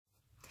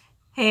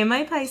Hey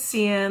my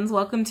Pisceans,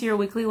 welcome to your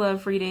weekly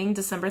love reading,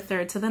 December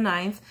 3rd to the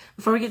 9th.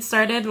 Before we get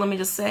started, let me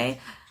just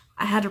say,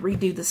 I had to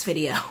redo this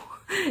video.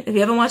 If you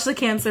haven't watched the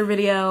Cancer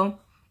video,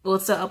 well,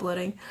 it's still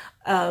uploading.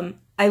 I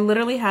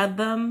literally had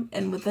them,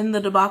 and within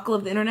the debacle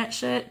of the internet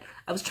shit,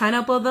 I was trying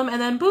to upload them,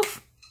 and then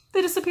poof,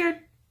 they disappeared.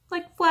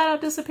 Like, flat out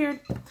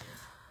disappeared.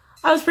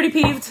 I was pretty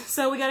peeved,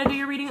 so we gotta do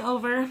your reading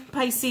over,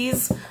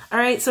 Pisces.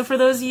 Alright, so for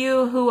those of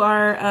you who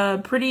are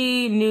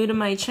pretty new to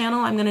my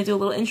channel, I'm gonna do a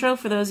little intro.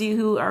 For those of you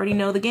who already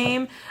know the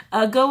game,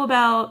 go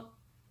about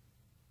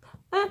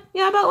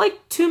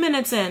like 2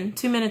 minutes in.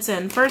 2 minutes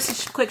in.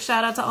 First, a quick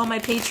shout out to all my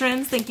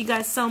patrons. Thank you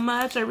guys so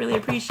much. I really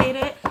appreciate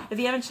it. If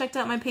you haven't checked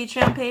out my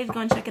Patreon page, go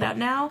and check it out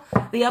now.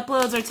 The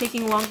uploads are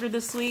taking longer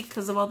this week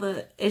because of all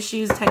the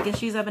issues, tech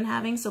issues I've been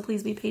having, so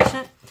please be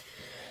patient.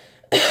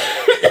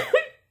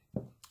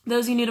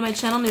 Those of you new to my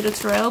channel, new to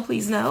tarot,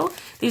 please know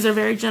these are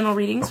very general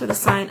readings for the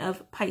sign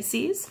of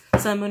Pisces,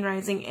 Sun, Moon,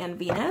 Rising, and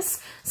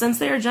Venus. Since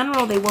they are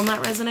general, they will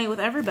not resonate with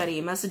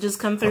everybody. Messages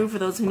come through for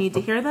those who need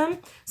to hear them.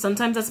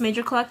 Sometimes that's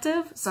major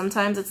collective,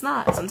 sometimes it's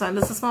not. Sometimes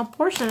it's a small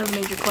portion of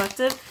major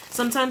collective.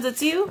 Sometimes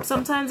it's you,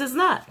 sometimes it's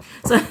not.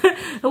 So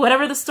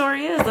whatever the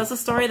story is, that's a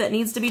story that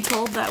needs to be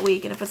told that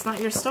week. And if it's not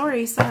your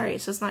story, sorry,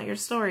 it's just not your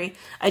story.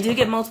 I do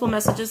get multiple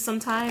messages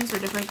sometimes for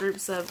different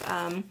groups of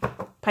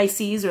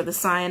Pisces or the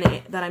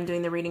sign that I'm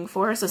doing the reading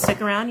for. So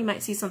stick around, you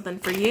might see something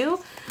for you.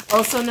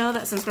 Also know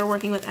that since we're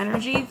working with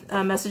energy,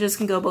 messages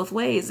can go both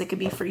ways. It could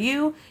be for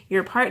you,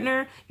 your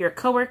partner, your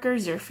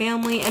coworkers, your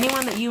family,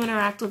 anyone that you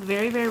interact with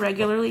very, very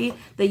regularly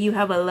that you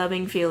have a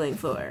loving feeling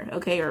for,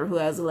 okay, or who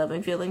has a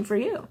loving feeling for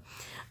you.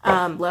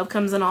 Love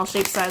comes in all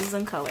shapes, sizes,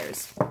 and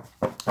colors.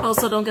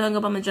 Also, don't get hung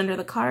up on the gender of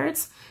the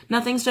cards.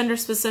 Nothing's gender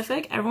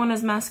specific. Everyone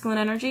has masculine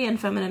energy and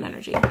feminine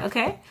energy,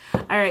 okay?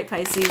 All right,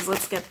 Pisces,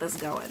 let's get this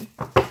going.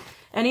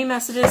 Any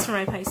messages for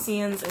my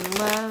Pisceans in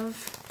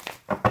love,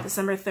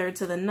 December 3rd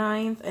to the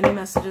 9th? Any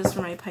messages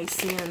for my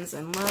Pisceans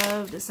in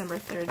love, December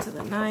 3rd to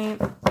the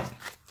 9th?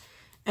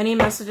 Any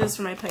messages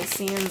for my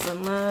Pisceans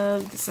in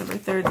love, December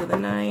 3rd to the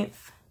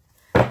 9th?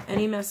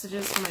 Any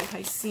messages for my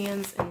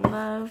Pisceans in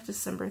love,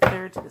 December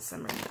 3rd to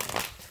December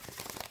 9th?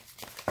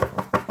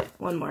 Okay,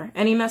 one more.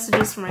 Any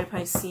messages for my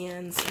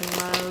Pisceans in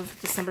love,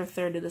 December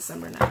 3rd to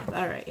December 9th?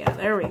 All right, yeah,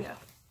 there we go.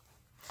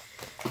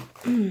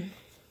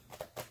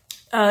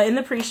 In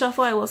the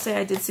pre-shuffle, I will say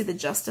I did see the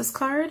Justice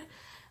card,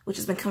 which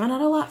has been coming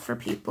out a lot for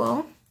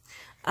people.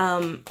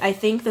 I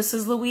think this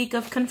is the week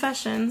of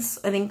confessions.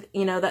 I think,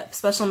 you know, that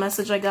special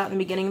message I got in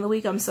the beginning of the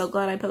week, I'm so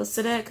glad I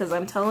posted it, because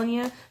I'm telling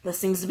you, this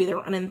seems to be the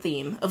running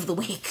theme of the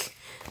week.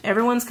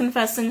 Everyone's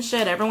confessing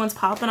shit. Everyone's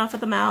popping off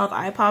at the mouth.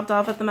 I popped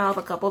off at the mouth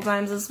a couple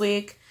times this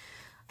week.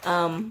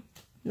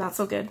 Not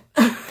so good.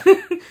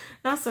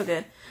 Not so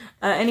good.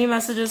 Any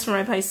messages for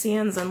my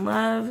Pisceans in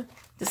love,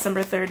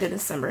 December 3rd to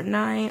December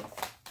 9th?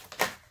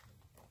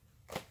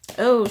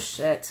 Oh,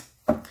 shit.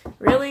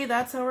 Really?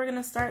 That's how we're going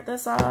to start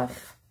this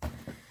off?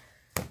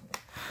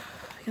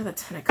 I got the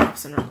Ten of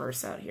Cups in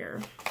reverse out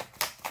here.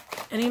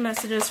 Any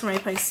messages for my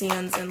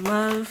Pisceans in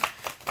love,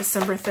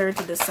 December 3rd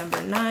to December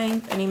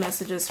 9th? Any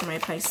messages for my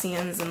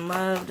Pisceans in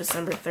love,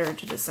 December 3rd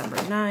to December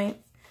 9th?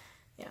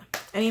 Yeah.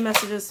 Any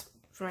messages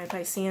for my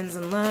Pisceans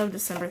in love,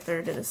 December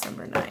 3rd to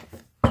December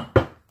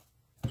 9th?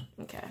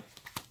 Okay.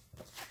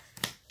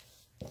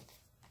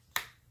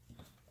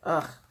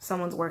 Ugh,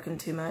 someone's working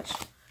too much.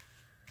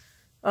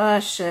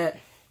 Oh, shit.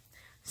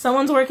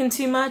 Someone's working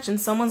too much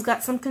and someone's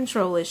got some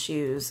control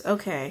issues.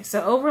 Okay,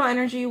 so overall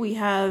energy, we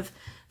have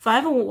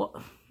Five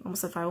of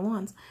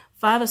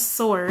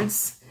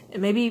Swords.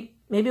 And maybe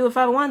with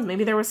Five of Wands,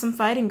 maybe there was some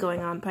fighting going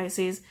on,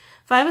 Pisces.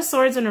 Five of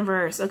Swords in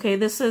reverse. Okay,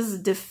 this is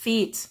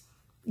defeat,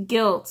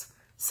 guilt.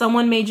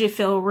 Someone made you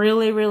feel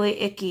really,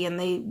 really icky and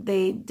they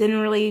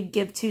didn't really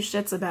give two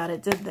shits about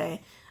it, did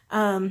they?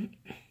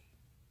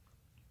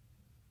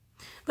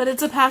 But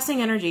it's a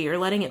passing energy. You're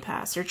letting it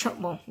pass. You're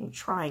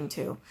trying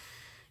to.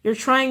 You're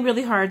trying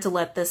really hard to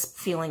let this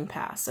feeling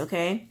pass,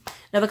 okay?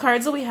 Now, the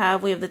cards that we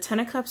have the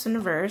Ten of Cups in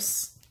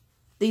reverse.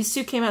 These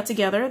two came out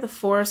together. The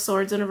Four of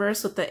Swords in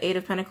reverse with the Eight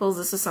of Pentacles.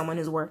 This is someone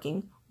who's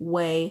working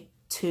way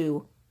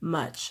too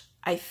much.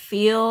 I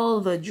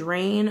feel the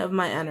drain of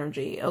my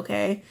energy,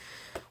 okay?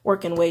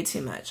 Working way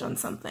too much on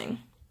something.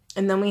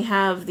 And then we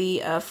have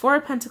the Four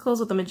of Pentacles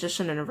with the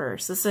Magician in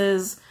reverse. This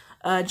is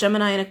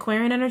Gemini and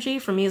Aquarian energy.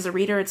 For me as a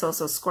reader, it's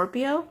also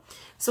Scorpio.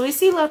 So we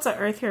see lots of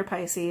earth here,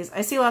 Pisces.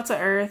 I see lots of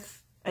earth.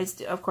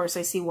 Of course,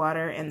 I see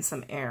water and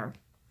some air.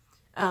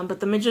 But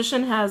the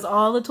Magician has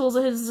all the tools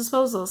at his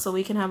disposal, so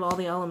we can have all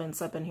the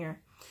elements up in here.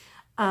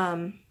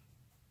 So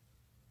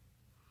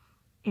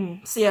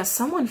yeah,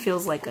 someone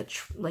feels like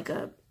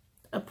a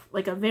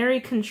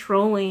very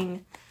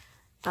controlling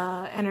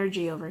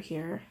energy over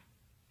here.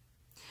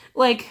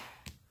 Like,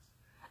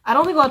 I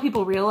don't think a lot of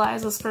people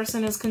realize this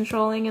person is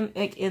controlling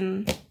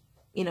in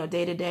you know,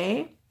 day to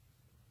day.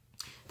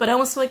 But I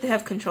almost feel like they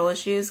have control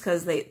issues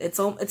because it's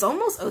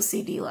almost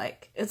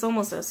OCD-like. It's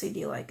almost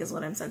OCD-like is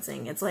what I'm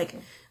sensing. It's like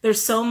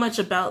there's so much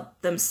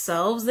about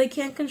themselves they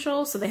can't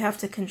control, so they have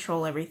to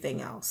control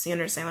everything else. You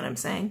understand what I'm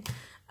saying?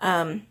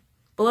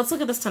 But let's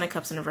look at this Ten of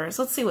Cups in reverse.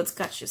 Let's see what's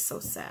got you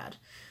so sad,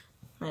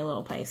 my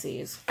little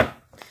Pisces.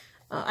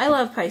 I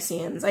love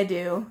Pisceans. I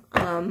do.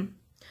 I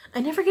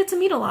never get to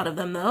meet a lot of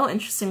them, though,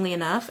 interestingly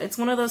enough. It's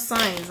one of those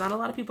signs. Not a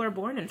lot of people are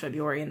born in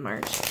February and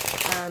March.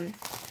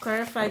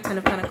 Clarified Ten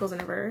of Pentacles in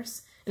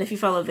reverse. And if you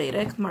follow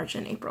Vedic, March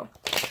and April.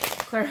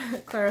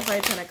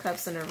 Clarified Ten of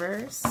Cups in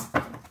reverse.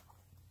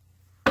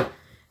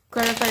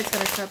 Clarified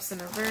Ten of Cups in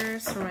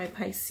reverse for my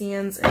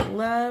Pisceans in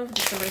love,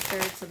 December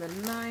 3rd to the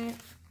 9th.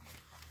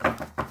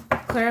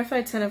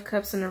 Clarified Ten of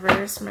Cups in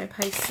reverse for my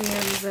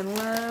Pisceans in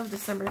love,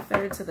 December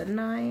 3rd to the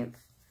 9th.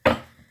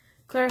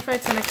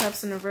 Clarified Ten of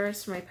Cups in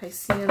reverse for my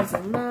Pisceans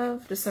in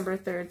love, December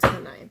 3rd to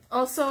the 9th.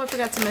 Also, I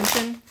forgot to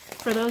mention,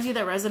 for those of you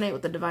that resonate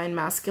with the Divine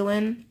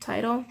Masculine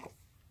title,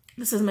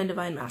 this is my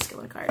Divine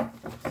Masculine card.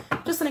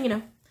 Just letting you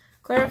know.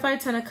 Clarified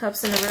Ten of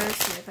Cups in reverse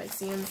for my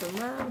Pisceans in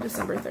love,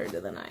 December 3rd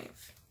to the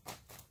 9th.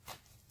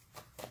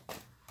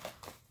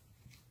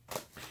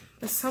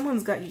 But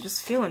someone's got you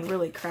just feeling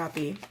really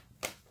crappy.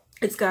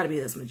 It's got to be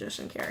this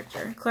Magician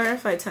character.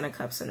 Clarified Ten of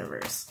Cups in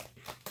reverse.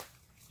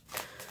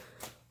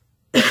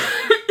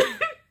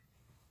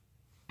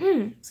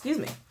 Excuse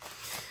me.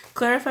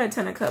 Clarified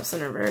Ten of Cups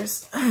in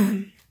reverse.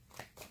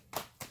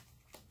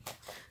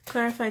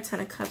 Clarified Ten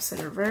of Cups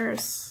in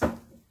reverse.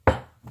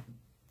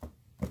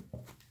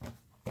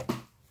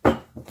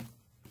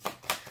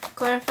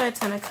 Clarified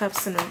Ten of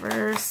Cups in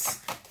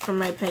reverse for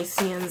my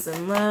Pisceans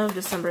in love,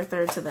 December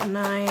 3rd to the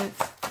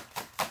 9th.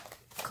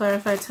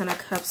 Clarified Ten of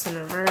Cups in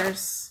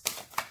reverse.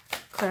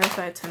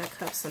 Clarified Ten of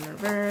Cups in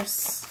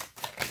reverse.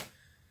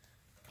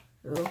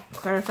 Ooh,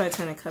 clarified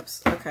Ten of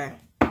Cups. Okay.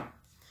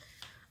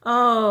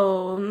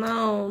 Oh,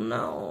 no,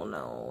 no,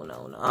 no,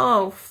 no, no.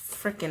 Oh,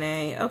 frickin'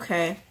 A.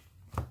 Okay.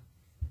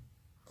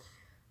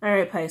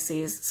 Alright,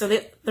 Pisces. So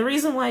the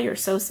reason why you're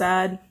so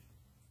sad,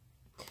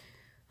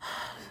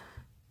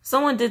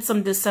 someone did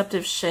some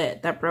deceptive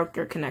shit that broke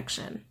your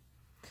connection.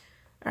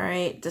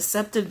 Alright,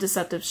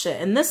 deceptive shit.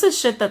 And this is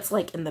shit that's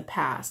like in the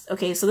past.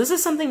 Okay, so this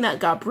is something that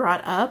got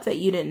brought up that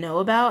you didn't know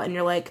about, and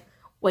you're like,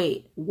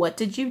 wait, what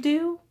did you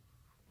do?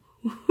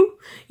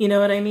 You know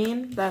what I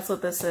mean? That's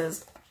what this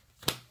is.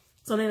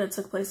 Something that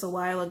took place a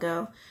while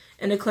ago.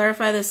 And to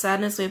clarify this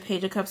sadness, we have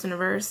Page of Cups in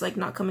reverse, like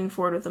not coming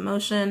forward with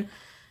emotion.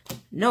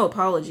 No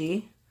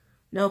apology.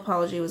 No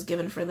apology was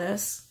given for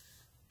this.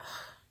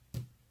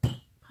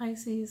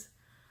 Pisces.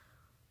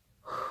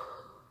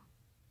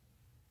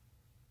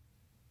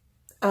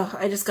 Oh,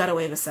 I just got a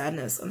wave of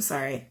sadness. I'm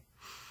sorry.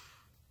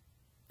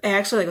 I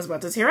actually was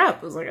about to tear up.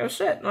 I was like, oh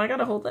shit, I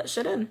gotta hold that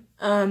shit in.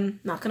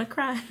 Not gonna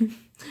cry.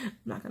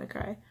 Not gonna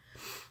cry.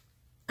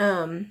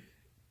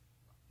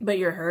 But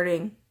you're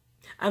hurting.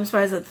 I'm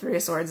surprised that the Three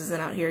of Swords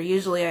isn't out here.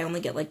 Usually I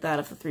only get like that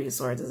if the Three of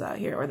Swords is out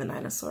here, or the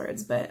Nine of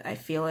Swords, but I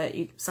feel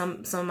it.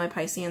 Some of my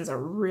Pisceans are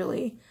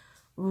really,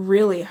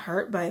 really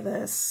hurt by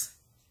this.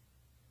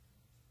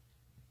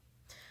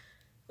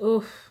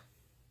 Oof.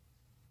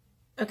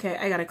 Okay,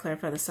 I gotta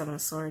clarify the Seven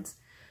of Swords.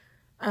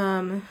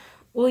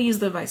 We'll use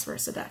the vice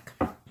versa deck.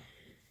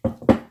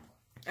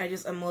 I'm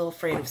a little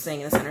afraid of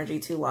saying this energy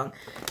too long.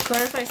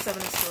 Clarify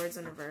Seven of Swords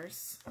in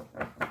reverse.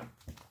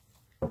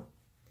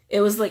 It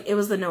was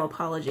the no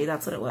apology.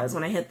 That's what it was.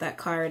 When I hit that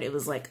card, it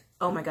was like,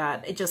 oh my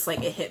God. It just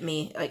like, it hit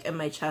me like in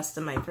my chest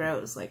and my throat.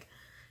 It was like,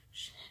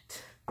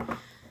 shit.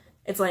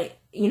 It's like,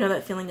 you know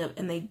that feeling of,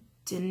 and they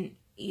didn't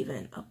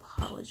even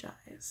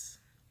apologize.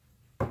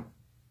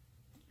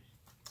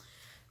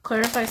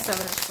 Clarify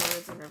Seven of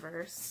Swords in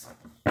reverse.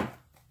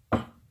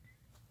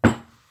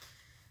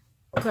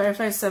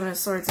 Clarify Seven of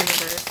Swords in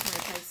reverse for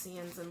my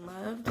Pisceans in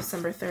love,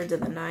 December 3rd to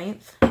the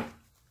 9th.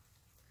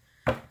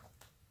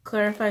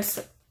 Clarify...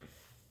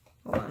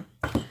 Hold on.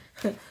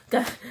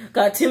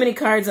 got too many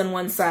cards on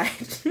one side.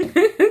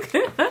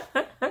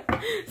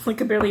 I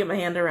can barely get my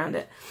hand around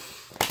it.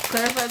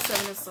 Clarify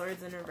Seven of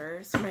Swords in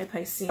reverse for my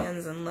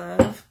Pisceans in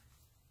love.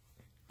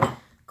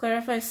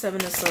 Clarify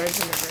Seven of Swords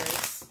in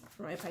reverse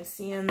for my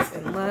Pisceans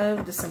in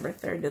love, December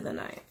 3rd to the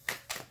 9th.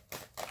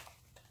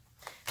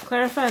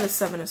 Clarify the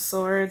Seven of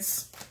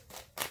Swords.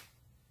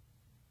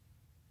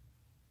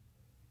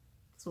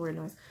 It's a weird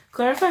noise.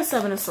 Clarify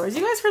Seven of Swords.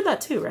 You guys heard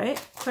that too,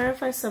 right?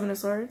 Clarify Seven of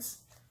Swords.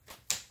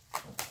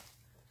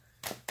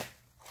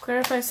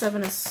 Clarify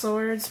Seven of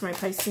Swords for my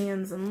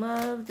Pisceans in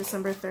love,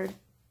 December 3rd.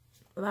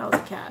 Well, that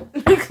was a cat.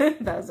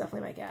 That was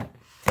definitely my cat.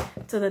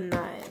 To the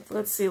 9th.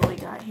 Let's see what we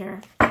got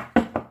here.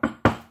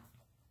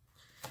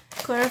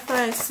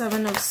 Clarify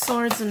Seven of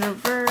Swords in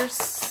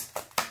reverse.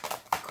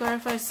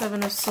 Clarify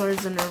Seven of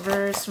Swords in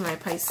reverse for my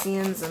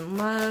Pisceans in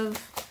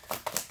love,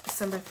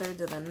 December 3rd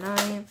to the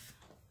 9th.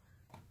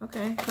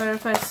 Okay.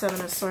 Clarify Seven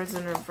of Swords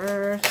in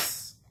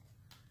reverse.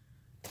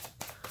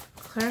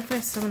 Clarify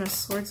Seven of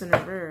Swords in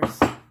reverse.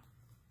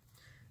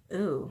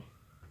 Ooh.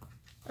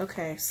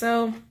 Okay,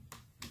 so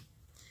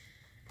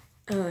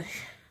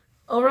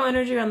overall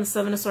energy on the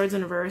Seven of Swords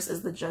in reverse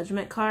is the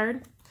Judgment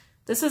card.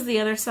 This is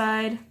the other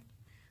side.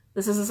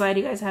 This is the side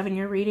you guys have in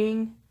your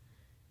reading.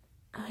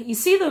 You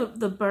see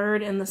the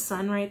bird and the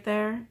sun right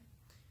there?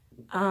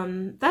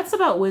 That's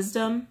about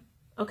wisdom,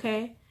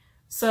 okay?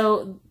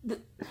 So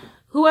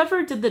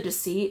whoever did the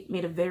deceit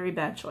made a very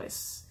bad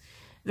choice.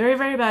 Very,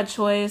 very bad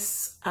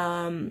choice.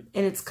 And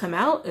it's come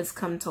out, it's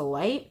come to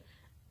light,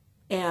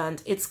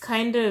 and it's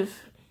kind of,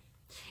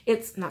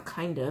 it's not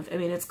kind of, I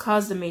mean, it's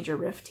caused a major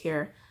rift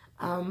here.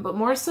 But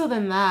more so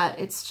than that,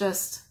 it's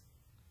just,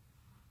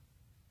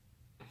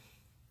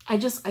 I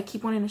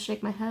keep wanting to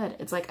shake my head.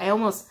 It's like, I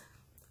know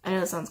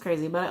it sounds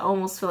crazy, but I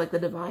almost feel like the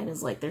divine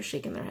is like, they're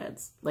shaking their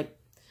heads. Like,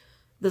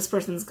 this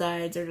person's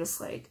guides are just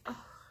like, oh.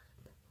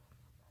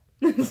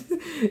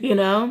 You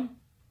know?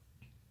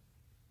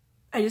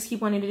 I just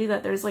keep wanting to do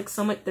that. There's like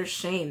so much, there's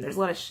shame. There's a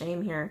lot of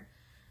shame here.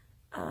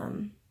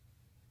 I'm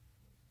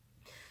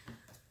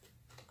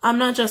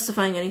not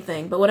justifying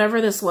anything, but whatever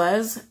this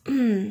was,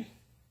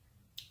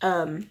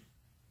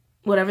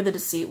 whatever the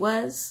deceit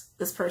was,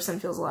 this person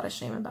feels a lot of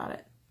shame about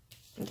it.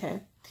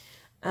 Okay.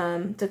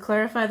 To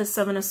clarify the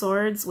Seven of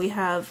Swords, we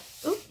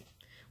have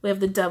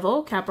the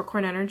Devil,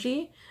 Capricorn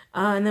energy,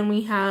 and then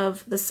we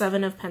have the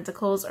Seven of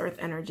Pentacles, Earth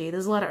energy.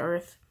 There's a lot of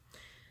Earth.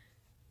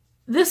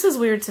 This is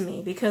weird to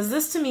me because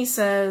this to me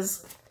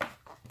says,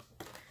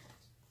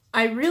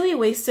 I really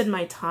wasted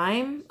my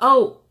time.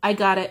 Oh, I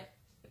got it.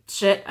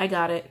 Shit, I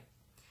got it.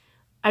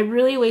 I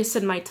really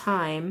wasted my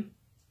time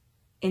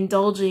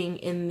indulging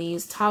in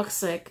these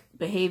toxic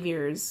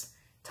behaviors,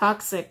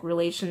 toxic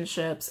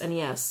relationships, and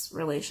yes,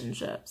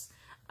 relationships.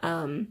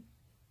 And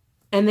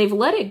they've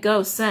let it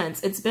go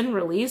since. It's been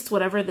released,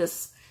 whatever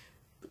this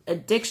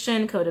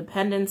addiction,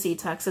 codependency,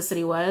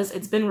 toxicity was.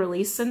 It's been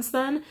released since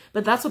then,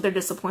 but that's what they're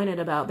disappointed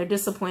about. They're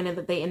disappointed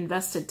that they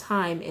invested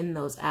time in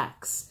those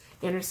acts.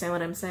 You understand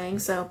what I'm saying?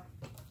 So,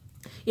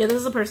 yeah, this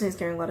is a person who's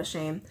carrying a lot of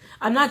shame.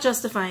 I'm not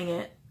justifying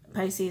it,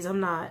 Pisces. I'm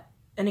not.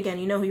 And again,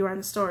 you know who you are in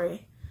the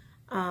story.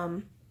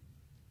 But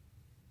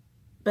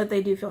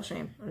they do feel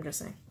shame. I'm just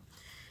saying.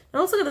 Now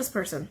let's look at this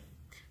person.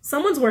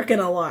 Someone's working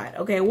a lot.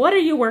 Okay, what are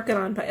you working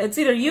on? It's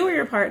either you or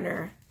your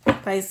partner,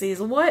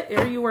 Pisces. What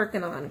are you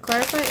working on?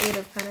 Clarify Eight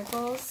of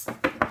Pentacles.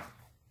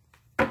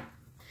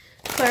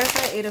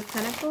 Clarify Eight of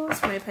Pentacles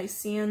for my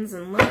Pisceans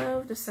in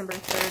love, December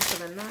 3rd to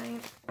the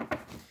 9th.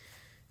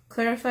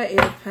 Clarify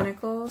Eight of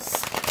Pentacles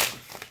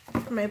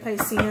for my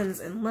Pisceans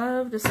in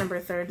love, December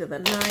 3rd to the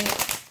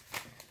 9th.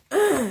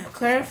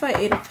 Clarify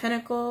Eight of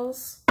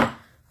Pentacles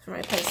for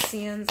my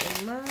Pisceans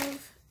in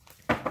love,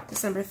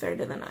 December 3rd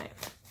to the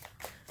 9th.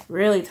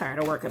 Really tired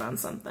of working on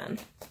something.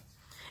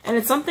 And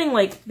it's something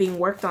like being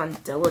worked on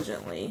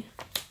diligently.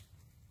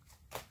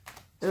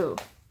 Ooh.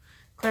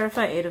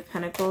 Clarify Eight of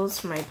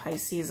Pentacles for my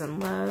Pisces in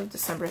love,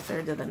 December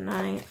 3rd to the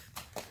 9th.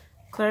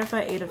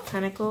 Clarify Eight of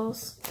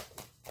Pentacles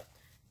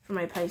for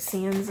my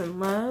Pisceans in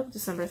love,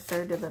 December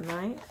 3rd to the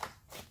 9th.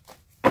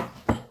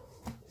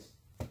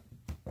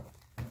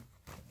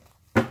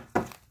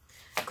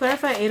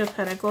 Clarify Eight of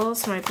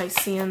Pentacles for my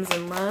Pisceans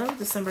in love,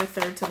 December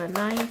 3rd to the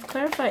 9th.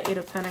 Clarify Eight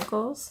of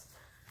Pentacles.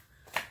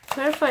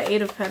 Clarify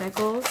Eight of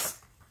Pentacles.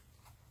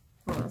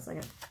 Hold on a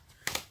second.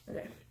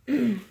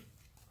 Okay.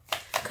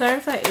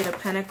 Clarify Eight of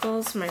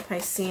Pentacles for my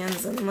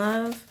Pisceans in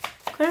love.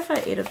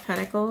 Clarify Eight of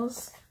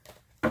Pentacles.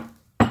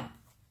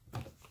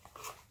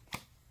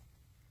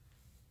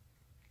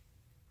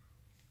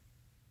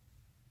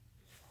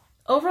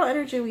 Overall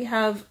energy, we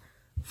have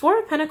Four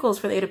of Pentacles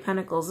for the Eight of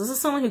Pentacles. This is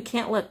someone who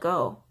can't let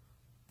go.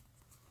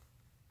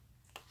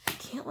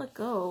 Can't let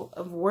go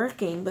of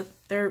working, but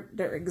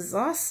they're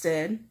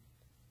exhausted.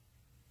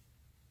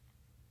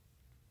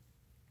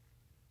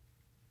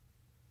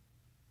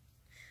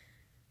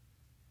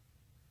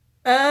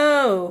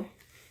 Oh,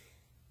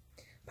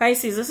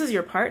 Pisces, this is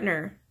your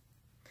partner.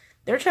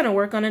 They're trying to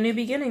work on a new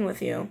beginning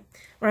with you.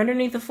 Right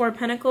underneath the Four of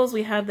Pentacles,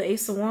 we have the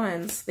Ace of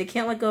Wands. They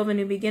can't let go of a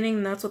new beginning,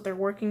 and that's what they're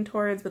working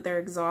towards, but they're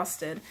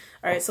exhausted.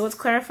 All right, so what's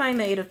clarifying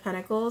the Eight of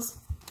Pentacles?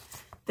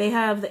 They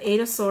have the Eight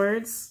of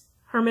Swords,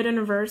 Hermit in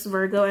reverse,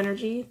 Virgo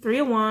energy, Three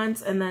of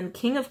Wands, and then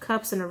King of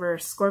Cups in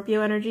reverse.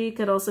 Scorpio energy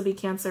could also be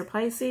Cancer,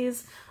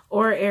 Pisces,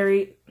 or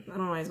Aries. I don't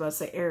know why I was about to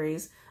say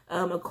Aries.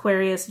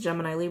 Aquarius,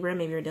 Gemini, Libra.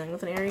 Maybe you're dealing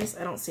with an Aries.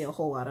 I don't see a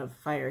whole lot of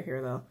fire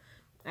here, though.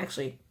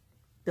 Actually,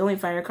 the only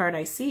fire card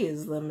I see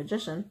is the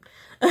Magician.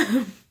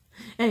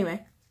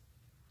 Anyway.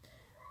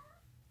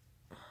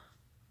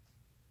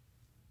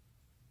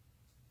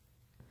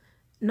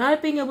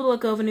 Not being able to let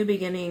go of a new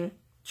beginning.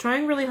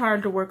 Trying really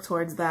hard to work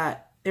towards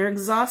that. They're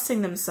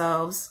exhausting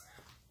themselves.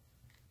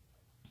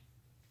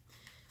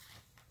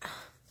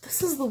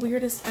 This is the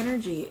weirdest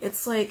energy.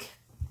 It's like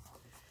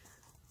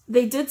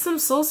they did some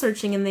soul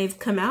searching and they've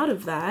come out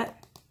of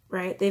that,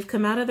 right? They've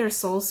come out of their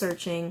soul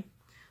searching,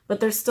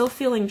 but they're still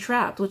feeling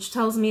trapped, which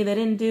tells me they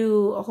didn't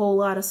do a whole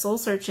lot of soul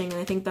searching.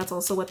 And I think that's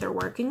also what they're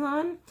working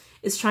on,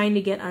 is trying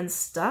to get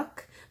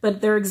unstuck.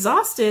 But they're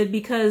exhausted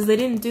because they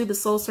didn't do the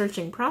soul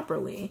searching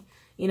properly.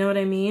 You know what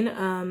I mean?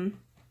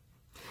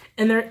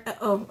 And they're,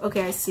 oh,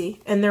 okay, I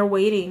see. And they're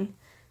waiting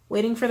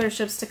for their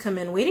ships to come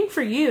in, waiting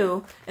for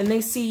you. And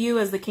they see you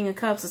as the King of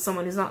Cups, as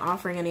someone who's not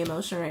offering any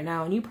emotion right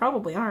now. And you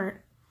probably aren't.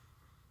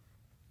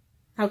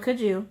 How could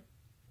you?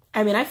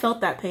 I mean, I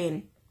felt that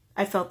pain.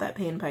 I felt that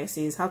pain,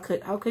 Pisces. How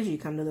could you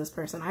come to this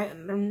person?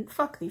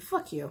 Fuck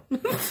you.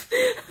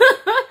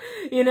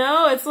 You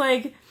know, it's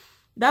like,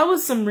 That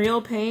was some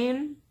real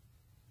pain.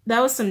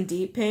 That was some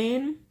deep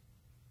pain.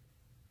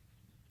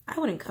 I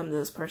wouldn't come to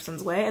this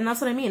person's way. And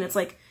that's what I mean. It's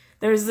like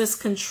there's this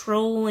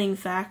controlling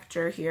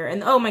factor here.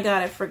 And oh my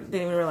God, didn't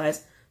even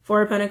realize.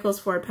 Four of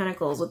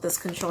Pentacles with this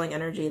controlling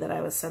energy that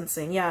I was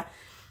sensing. Yeah,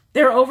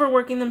 they're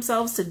overworking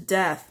themselves to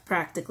death,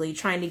 practically,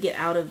 trying to get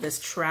out of this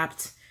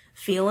trapped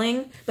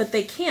feeling. But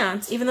they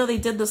can't. Even though they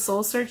did the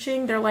soul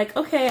searching, they're like,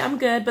 okay, I'm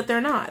good. But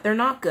they're not. They're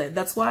not good.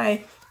 That's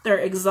why they're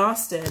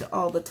exhausted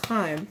all the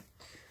time.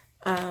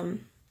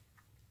 And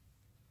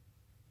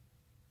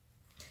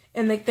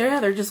like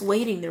they're just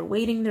waiting. They're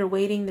waiting, and they're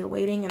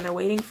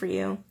waiting for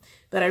you.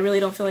 But I really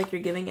don't feel like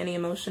you're giving any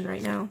emotion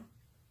right now.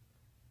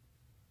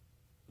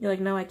 You're like,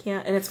 no, I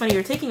can't. And it's funny,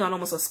 you're taking on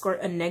almost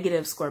a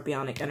negative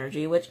scorpionic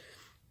energy, which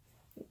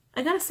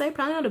I gotta say,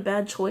 probably not a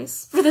bad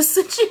choice for this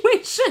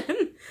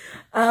situation.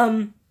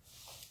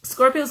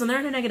 Scorpios, when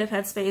they're in a negative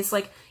headspace,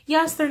 like,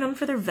 yes, they're known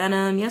for their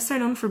venom. Yes, they're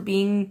known for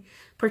being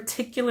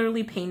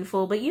particularly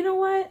painful. But you know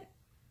what?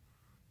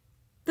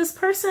 This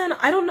person,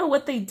 I don't know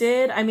what they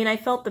did. I mean, I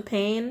felt the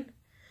pain.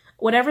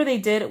 Whatever they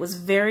did, it was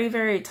very,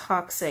 very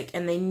toxic.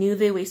 And they knew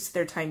they wasted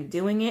their time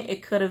doing it.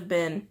 It could have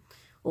been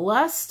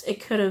lust,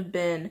 it could have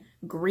been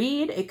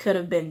greed, it could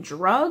have been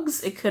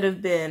drugs, it could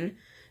have been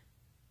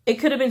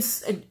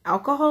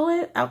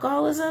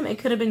alcoholism, it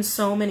could have been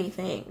so many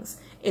things.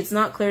 It's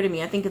not clear to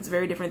me. I think it's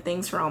very different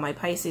things for all my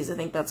Pisces. I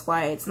think that's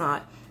why it's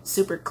not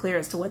super clear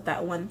as to what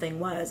that one thing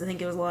was. I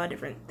think it was a lot of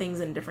different things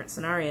in different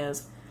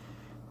scenarios.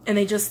 And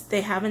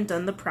they haven't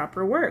done the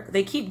proper work.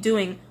 They keep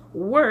doing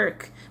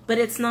work, but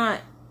it's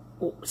not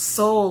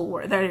soul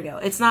work. There you go.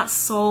 It's not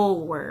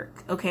soul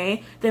work,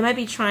 okay? They might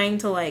be trying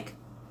to like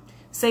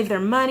save their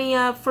money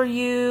up for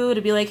you,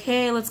 to be like,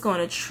 hey, let's go on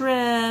a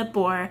trip,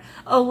 or,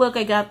 oh, look,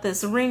 I got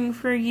this ring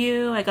for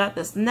you, I got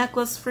this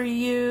necklace for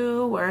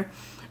you, or,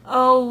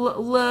 oh,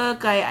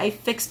 look, I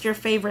fixed your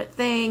favorite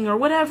thing, or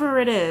whatever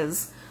it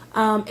is.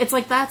 It's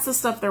like that's the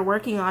stuff they're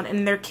working on,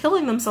 and they're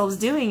killing themselves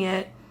doing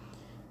it,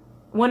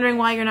 wondering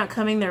why you're not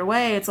coming their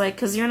way. It's like,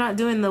 because you're not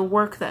doing the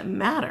work that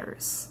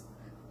matters.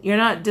 You're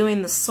not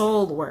doing the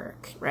soul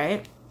work,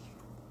 right?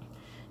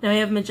 Now we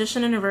have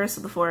Magician in reverse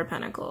with the Four of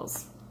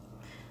Pentacles.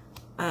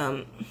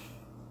 I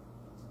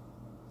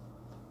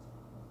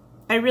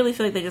really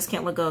feel like they just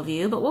can't let go of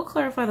you, but we'll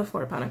clarify the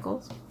Four of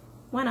Pentacles.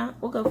 Why not?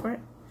 We'll go for it.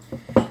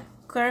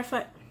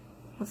 Clarify.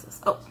 What's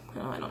this? Oh,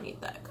 no, I don't need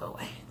that. Go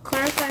away.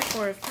 Clarify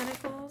Four of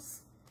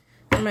Pentacles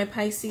for my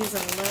Pisces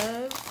in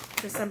love,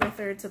 December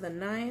 3rd to the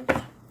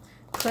 9th.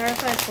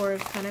 Clarify Four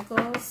of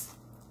Pentacles.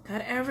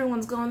 God,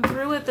 everyone's going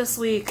through it this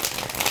week.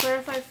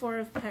 Clarify Four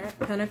of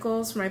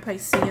Pentacles for my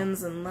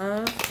Pisceans in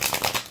love.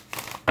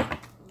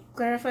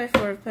 Clarify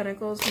Four of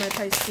Pentacles for my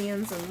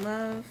Pisceans in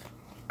love.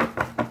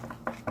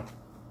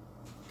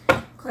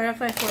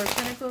 Clarify Four of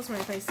Pentacles for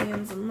my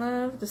Pisceans in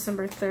love,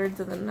 December 3rd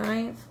to the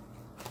 9th.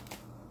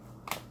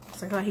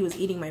 So I thought he was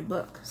eating my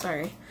book.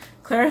 Sorry.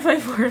 Clarify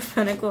Four of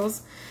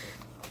Pentacles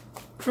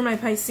for my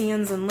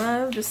Pisceans in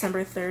love,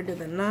 December 3rd to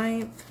the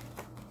 9th.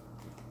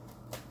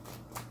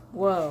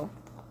 Whoa.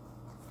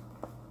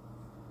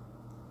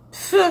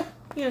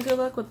 Yeah, good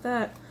luck with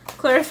that.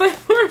 Clarify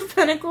Four of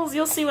Pentacles.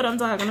 You'll see what I'm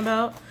talking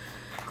about.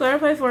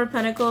 Clarify Four of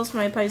Pentacles for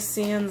my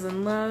Pisceans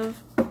in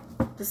love,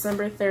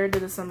 December 3rd to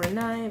December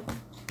 9th.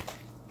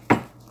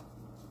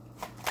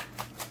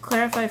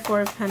 Clarify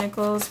Four of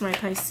Pentacles for my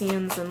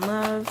Pisceans in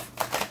love.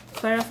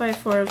 Clarify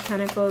Four of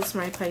Pentacles for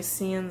my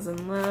Pisceans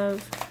in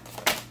love.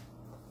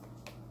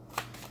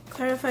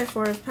 Clarify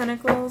Four of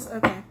Pentacles.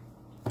 Okay.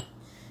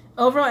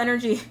 Overall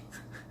energy.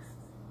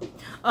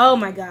 Oh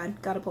my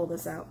God. Gotta pull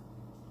this out.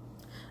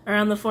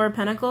 Around the Four of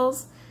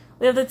Pentacles,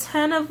 we have the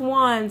Ten of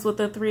Wands with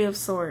the Three of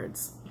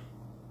Swords.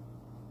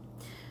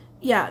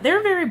 Yeah,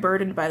 they're very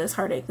burdened by this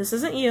heartache. This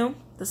isn't you.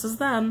 This is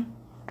them.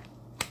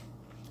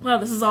 Well,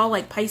 this is all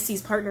like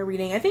Pisces partner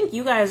reading. I think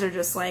you guys are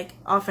just like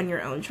off on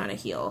your own trying to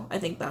heal. I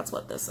think that's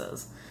what this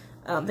is.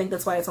 I think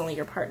that's why it's only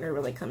your partner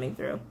really coming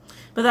through.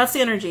 But that's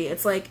the energy.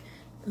 It's like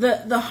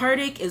the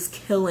heartache is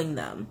killing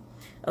them.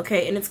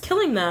 Okay, and it's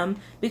killing them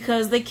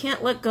because they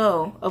can't let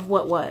go of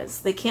what was.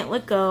 They can't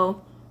let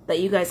go that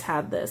you guys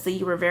had this, that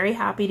you were very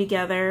happy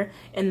together,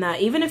 and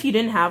that even if you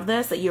didn't have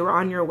this, that you were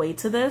on your way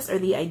to this, or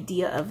the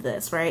idea of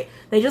this, right?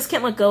 They just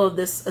can't let go of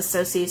this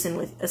association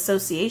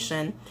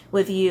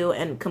with you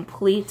and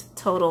complete,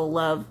 total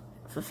love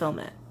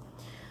fulfillment.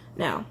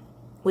 Now,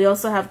 we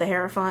also have the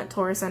Hierophant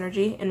Taurus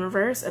energy in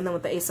reverse, and then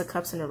with the Ace of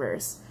Cups in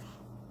reverse.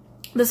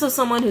 This is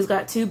someone who's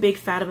got too big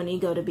fat of an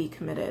ego to be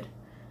committed.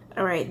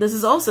 All right, this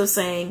is also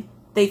saying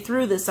they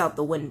threw this out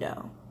the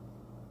window.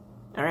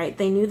 All right,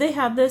 they knew they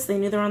had this. They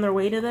knew they're on their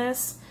way to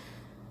this.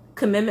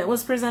 Commitment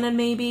was presented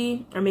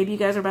maybe, or maybe you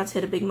guys are about to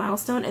hit a big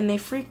milestone, and they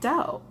freaked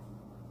out.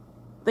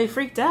 They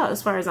freaked out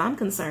as far as I'm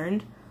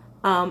concerned,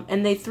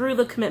 and they threw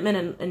the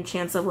commitment and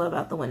chance of love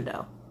out the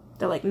window.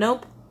 They're like,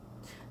 nope.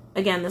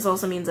 Again, this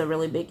also means a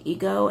really big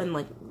ego and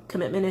like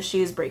commitment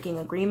issues, breaking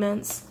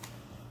agreements.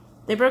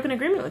 They broke an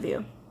agreement with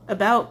you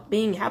about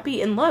being happy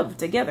in love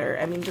together.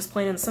 I mean, just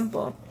plain and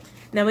simple.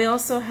 Now we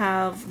also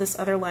have this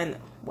other line.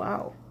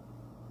 Wow.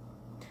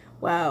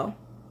 Wow.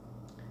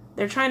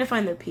 They're trying to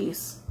find their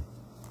peace.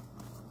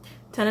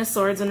 Ten of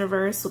Swords in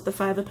reverse with the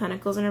Five of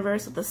Pentacles in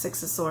reverse with the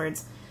Six of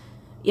Swords.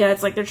 Yeah,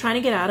 it's like they're trying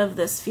to get out of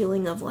this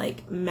feeling of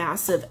like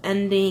massive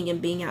ending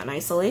and being out in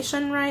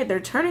isolation, right? They're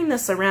turning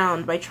this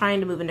around by trying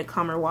to move into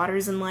calmer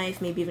waters in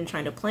life, maybe even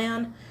trying to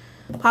plan,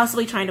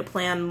 possibly trying to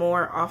plan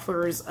more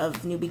offers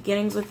of new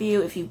beginnings with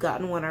you. If you've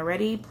gotten one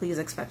already, please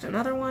expect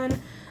another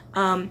one.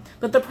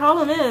 But the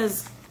problem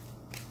is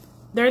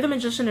they're the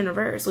Magician in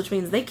reverse, which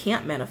means they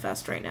can't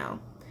manifest right now.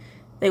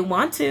 They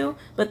want to,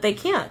 but they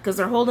can't because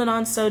they're holding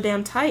on so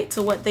damn tight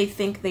to what they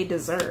think they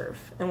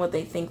deserve and what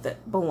they think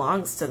that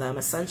belongs to them,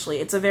 essentially.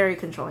 It's a very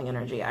controlling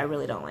energy. I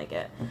really don't like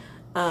it.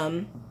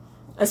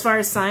 As far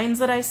as signs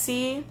that I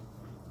see,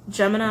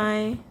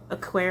 Gemini,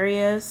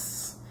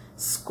 Aquarius,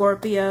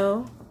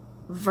 Scorpio,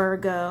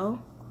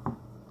 Virgo,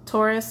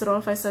 Taurus. I don't know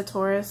if I said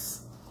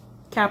Taurus,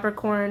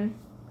 Capricorn.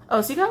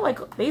 Oh, so you got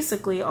like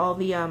basically all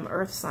the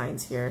earth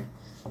signs here.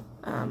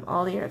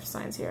 All the earth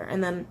signs here.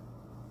 And then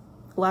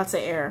lots of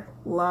air.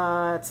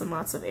 Lots and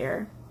lots of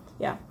air.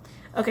 Yeah.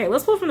 Okay,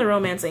 let's pull from the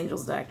Romance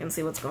Angels deck and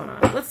see what's going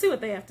on. Let's see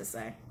what they have to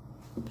say.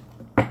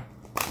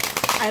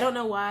 I don't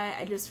know why.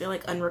 I just feel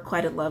like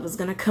unrequited love is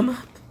going to come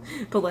up.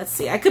 But let's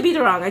see. I could be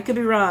wrong. I could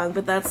be wrong.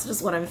 But that's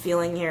just what I'm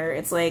feeling here.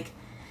 It's like,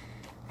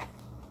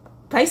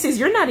 Pisces,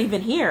 you're not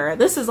even here.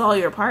 This is all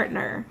your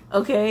partner.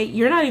 Okay?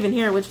 You're not even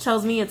here, which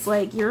tells me it's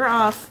like you're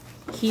off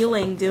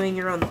healing, doing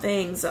your own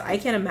thing. So I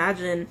can't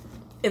imagine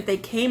if they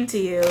came to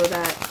you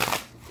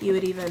that you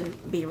would even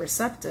be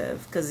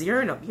receptive, because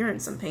you're in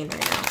some pain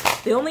right now.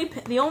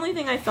 The only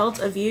thing I felt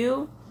of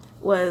you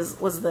was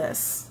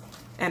this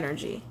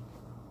energy.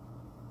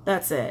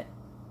 That's it.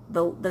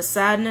 The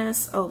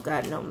sadness. Oh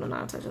God, no, I'm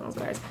not touching those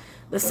guys.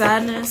 The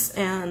sadness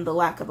and the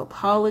lack of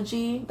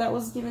apology that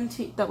was given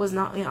to, that was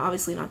not,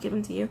 obviously not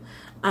given to you,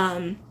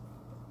 and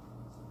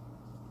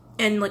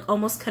like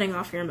almost cutting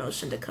off your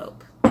emotion to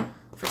cope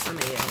for some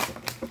of you.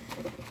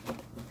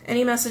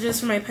 Any messages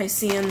for my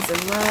Pisceans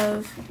in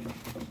love?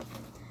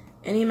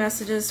 Any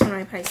messages for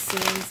my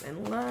Pisceans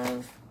in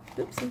love?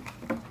 Oopsie.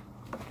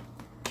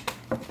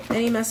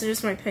 Any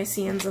messages for my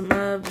Pisceans in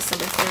love,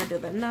 December 3rd to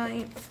the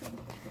 9th?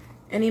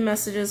 Any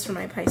messages for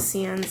my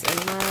Pisceans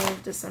in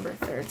love, December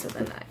 3rd to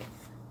the 9th?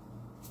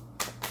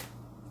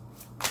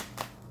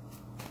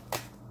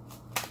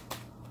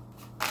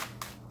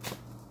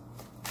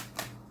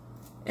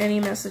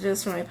 Any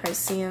messages for my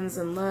Pisceans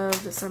in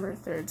love, December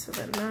 3rd to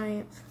the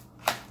 9th?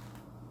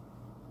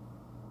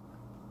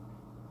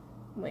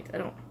 Like, I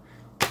don't...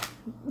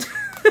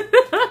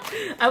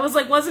 I was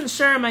like, wasn't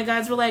sure. My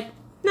guys were like,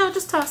 no,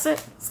 just toss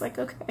it. It's like,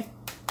 okay.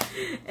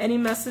 Any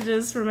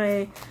messages for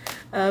my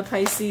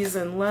Pisces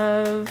in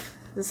love,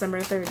 December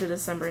 3rd to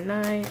December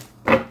 9th?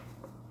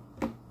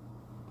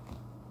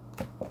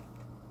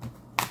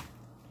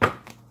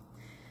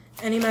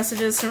 Any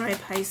messages for my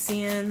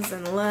Pisceans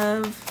in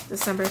love,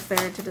 December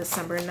 3rd to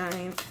December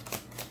 9th?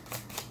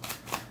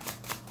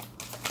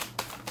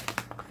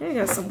 I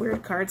got some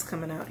weird cards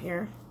coming out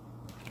here.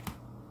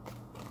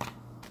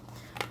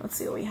 Let's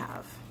see what we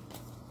have.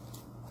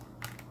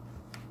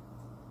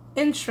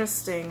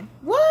 Interesting.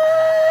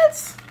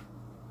 What?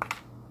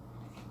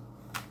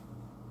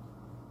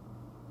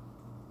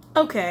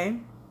 Okay.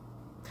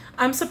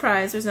 I'm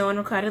surprised there's no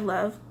unrequited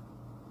love.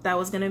 That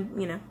was gonna,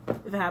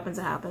 if it happens,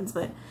 it happens.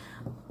 But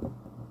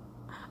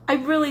I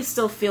really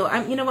still feel,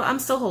 you know what, I'm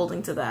still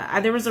holding to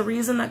that. There was a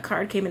reason that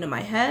card came into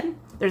my head.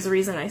 There's a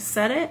reason I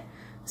said it.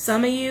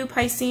 Some of you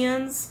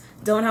Pisceans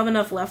don't have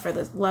enough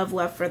love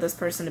left for this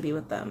person to be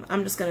with them.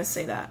 I'm just gonna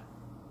say that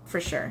for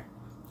sure,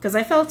 because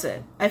I felt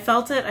it.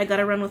 I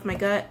gotta run with my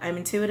gut. I'm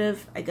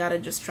intuitive. I gotta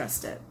just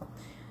trust it.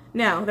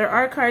 Now there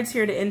are cards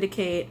here to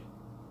indicate,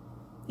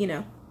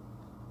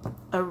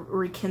 a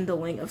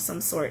rekindling of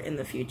some sort in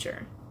the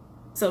future.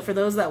 So for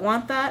those that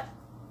want that,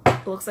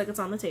 it looks like it's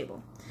on the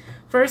table.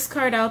 First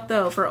card out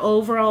though for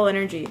overall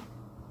energy,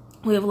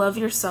 we have love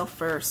yourself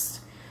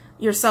first.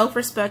 Your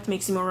self-respect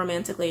makes you more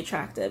romantically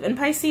attractive. And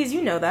Pisces,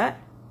 you know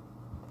that.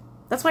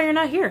 That's why you're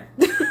not here.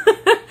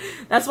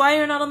 That's why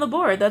you're not on the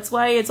board. That's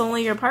why it's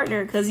only your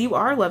partner, because you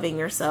are loving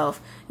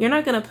yourself. You're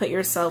not going to put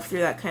yourself through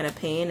that kind of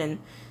pain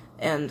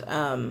and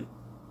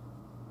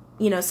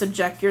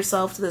subject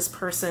yourself to this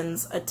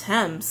person's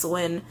attempts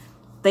when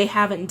they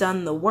haven't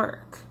done the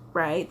work,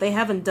 right? They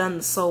haven't done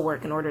the soul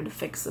work in order to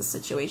fix the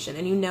situation.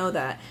 And you know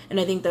that. And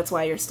I think that's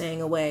why you're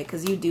staying away,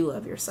 because you do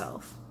love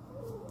yourself.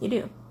 You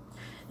do.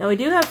 Now we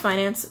do have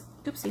finances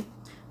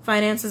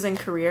and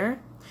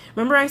career.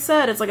 Remember I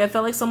said, it's like I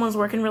felt like someone's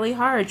working really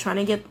hard, trying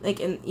to get,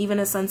 even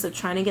a sense of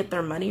trying to get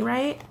their money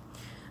right.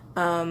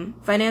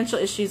 Financial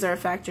issues are a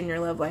factor in your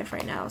love life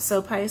right now.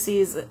 So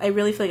Pisces, I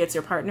really feel like it's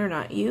your partner,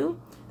 not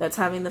you, that's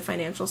having the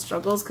financial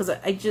struggles, because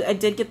I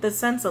did get this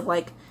sense of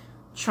like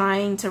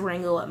trying to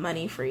wrangle up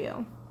money for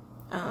you.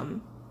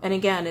 And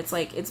again, it's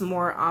like, it's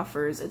more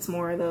offers. It's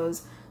more of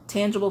those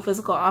tangible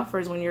physical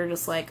offers when you're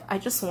just like, I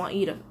just want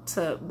you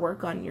to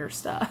work on your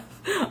stuff.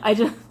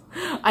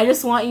 I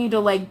just want you to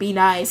like be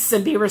nice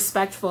and be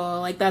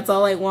respectful. Like that's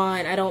all I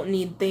want. I don't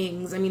need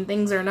things. I mean,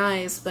 things are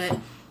nice, but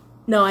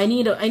No, I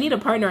need a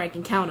partner I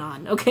can count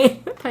on,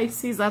 okay?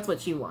 Pisces, that's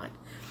what you want.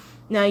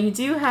 Now, you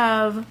do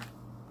have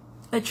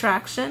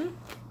attraction.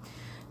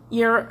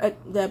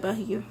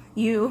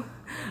 You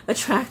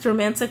attract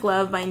romantic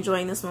love by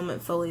enjoying this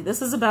moment fully.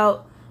 This is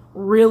about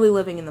really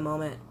living in the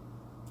moment,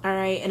 all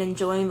right, and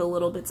enjoying the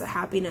little bits of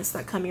happiness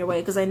that come your way,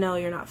 because I know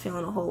you're not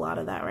feeling a whole lot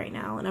of that right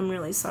now, and I'm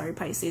really sorry,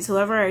 Pisces.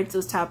 Whoever I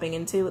was tapping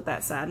into with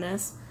that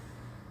sadness,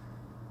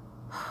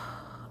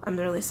 I'm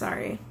really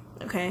sorry,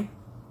 okay?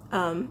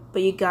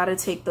 But you gotta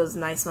take those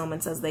nice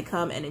moments as they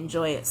come and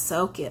enjoy it,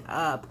 soak it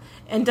up.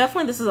 And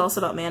definitely this is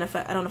also about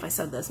manifest. I don't know if I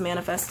said this,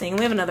 manifesting.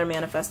 We have another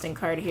manifesting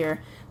card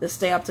here. The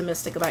stay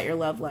optimistic about your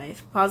love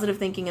life. Positive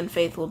thinking and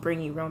faith will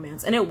bring you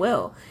romance, and it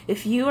will.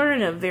 If you are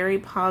in a very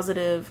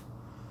positive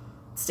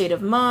state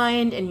of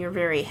mind and you're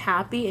very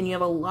happy and you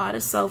have a lot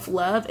of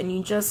self-love and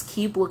you just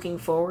keep looking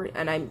forward,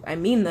 and I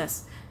mean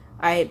this.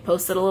 I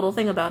posted a little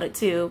thing about it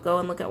too. Go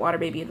and look at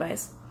WaterBaby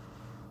advice.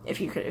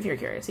 If you're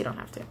curious, you don't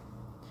have to.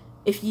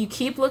 If you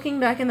keep looking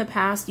back in the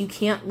past, you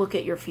can't look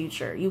at your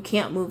future. You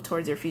can't move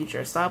towards your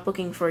future. Stop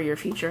looking for your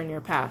future in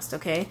your past,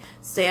 okay?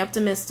 Stay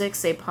optimistic,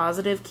 stay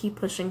positive, keep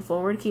pushing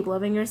forward, keep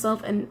loving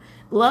yourself, and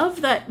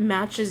love that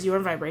matches your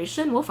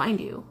vibration will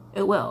find you.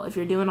 It will. If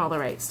you're doing all the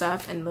right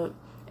stuff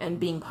and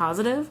being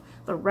positive,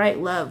 the right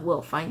love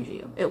will find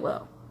you. It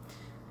will.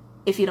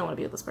 If you don't want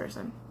to be with this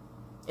person.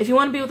 If you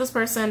want to be with this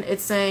person,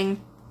 it's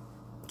saying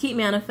keep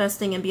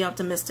manifesting and be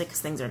optimistic because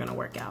things are going to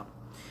work out.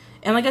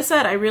 And like I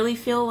said, I really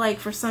feel like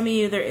for some of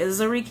you, there is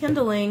a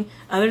rekindling.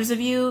 Others of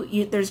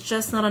you, there's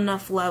just not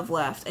enough love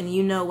left, and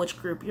you know which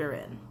group you're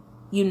in.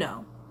 You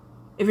know.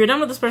 If you're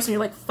done with this person, you're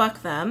like,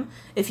 fuck them.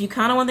 If you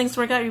kind of want things to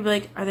work out, you'll be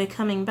like, are they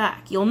coming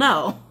back? You'll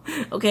know.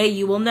 Okay?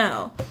 You will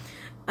know.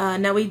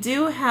 Now, we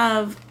do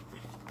have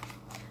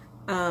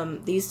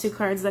these two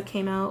cards that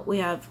came out. We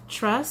have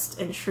Trust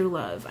and True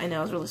Love. I know,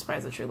 I was really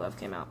surprised that True Love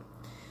came out.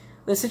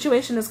 The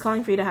situation is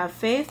calling for you to have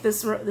faith.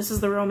 This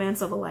is the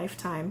romance of a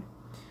lifetime.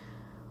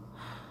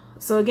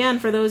 So again,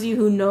 for those of you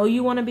who know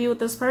you want to be with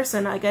this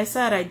person, like I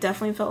said, I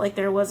definitely felt like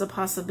there was a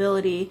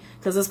possibility,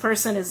 because this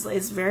person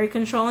is very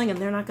controlling and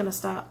they're not going to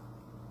stop.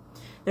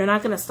 They're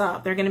not going to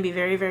stop. They're going to be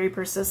very, very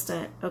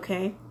persistent,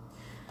 okay?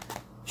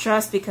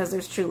 Trust, because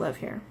there's true love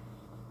here.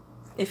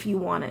 If you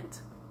want it.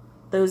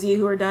 Those of you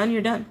who are done,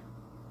 you're done.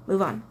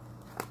 Move on.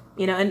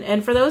 You know,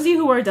 and for those of you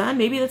who are done,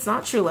 maybe that's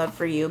not true love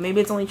for you.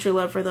 Maybe it's only true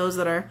love for those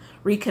that are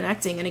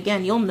reconnecting. And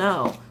again, you'll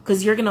know,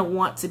 because you're going to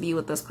want to be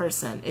with this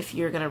person if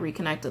you're going to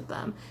reconnect with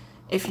them.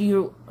 If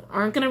you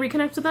aren't going to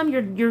reconnect with them,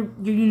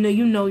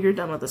 you know you're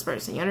done with this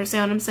person. You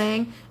understand what I'm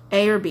saying?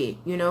 A or B.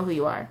 You know who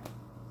you are.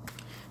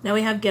 Now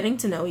we have getting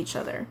to know each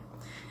other.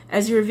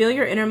 As you reveal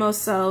your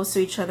innermost selves to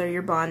each other,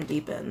 your bond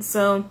deepens.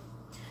 So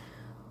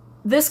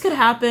this could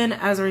happen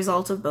as a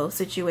result of both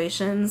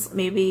situations.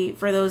 Maybe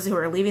for those who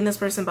are leaving this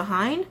person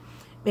behind,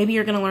 maybe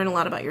you're going to learn a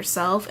lot about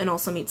yourself and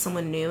also meet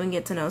someone new and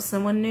get to know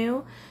someone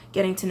new.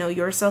 Getting to know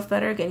yourself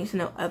better, getting to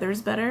know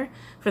others better.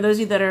 For those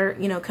of you that are,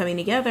 you know, coming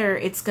together,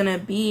 it's going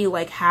to be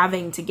like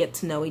having to get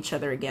to know each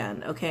other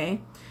again, okay?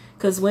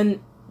 Because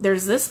when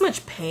there's this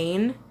much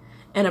pain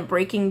and a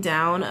breaking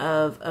down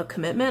of a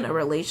commitment, a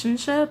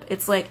relationship,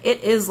 it's like,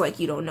 it is like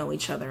you don't know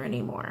each other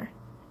anymore.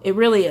 It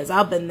really is.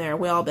 I've been there.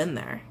 We all been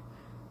there.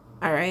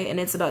 All right? And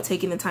it's about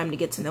taking the time to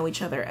get to know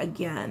each other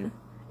again,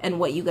 and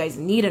what you guys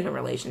need in a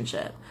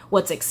relationship,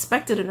 what's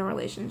expected in a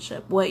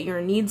relationship, what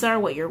your needs are,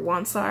 what your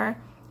wants are,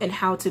 and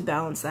how to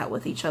balance that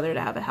with each other to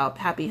have a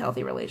happy,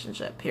 healthy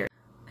relationship, period.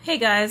 Hey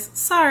guys,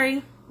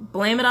 sorry.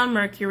 Blame it on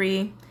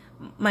Mercury.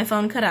 My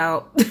phone cut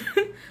out.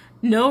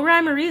 No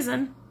rhyme or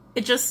reason.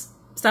 It just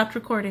stopped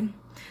recording.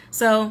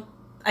 So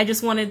I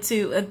just wanted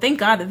to, thank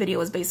God the video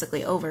was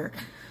basically over.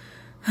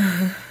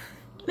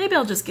 Maybe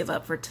I'll just give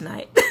up for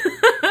tonight.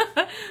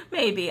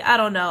 Maybe. I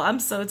don't know. I'm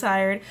so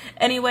tired.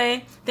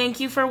 Anyway, thank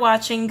you for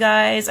watching,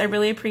 guys. I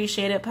really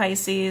appreciate it,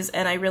 Pisces,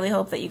 and I really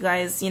hope that you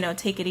guys, you know,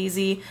 take it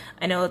easy.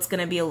 I know it's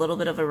going to be a little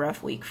bit of a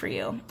rough week for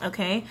you,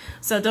 okay?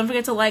 So don't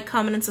forget to like,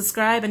 comment, and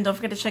subscribe, and don't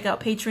forget to check out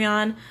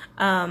Patreon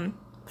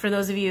for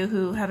those of you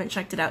who haven't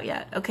checked it out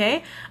yet,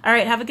 okay? All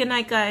right, have a good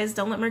night, guys.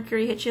 Don't let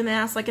Mercury hit you in the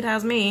ass like it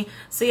has me.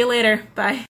 See you later. Bye.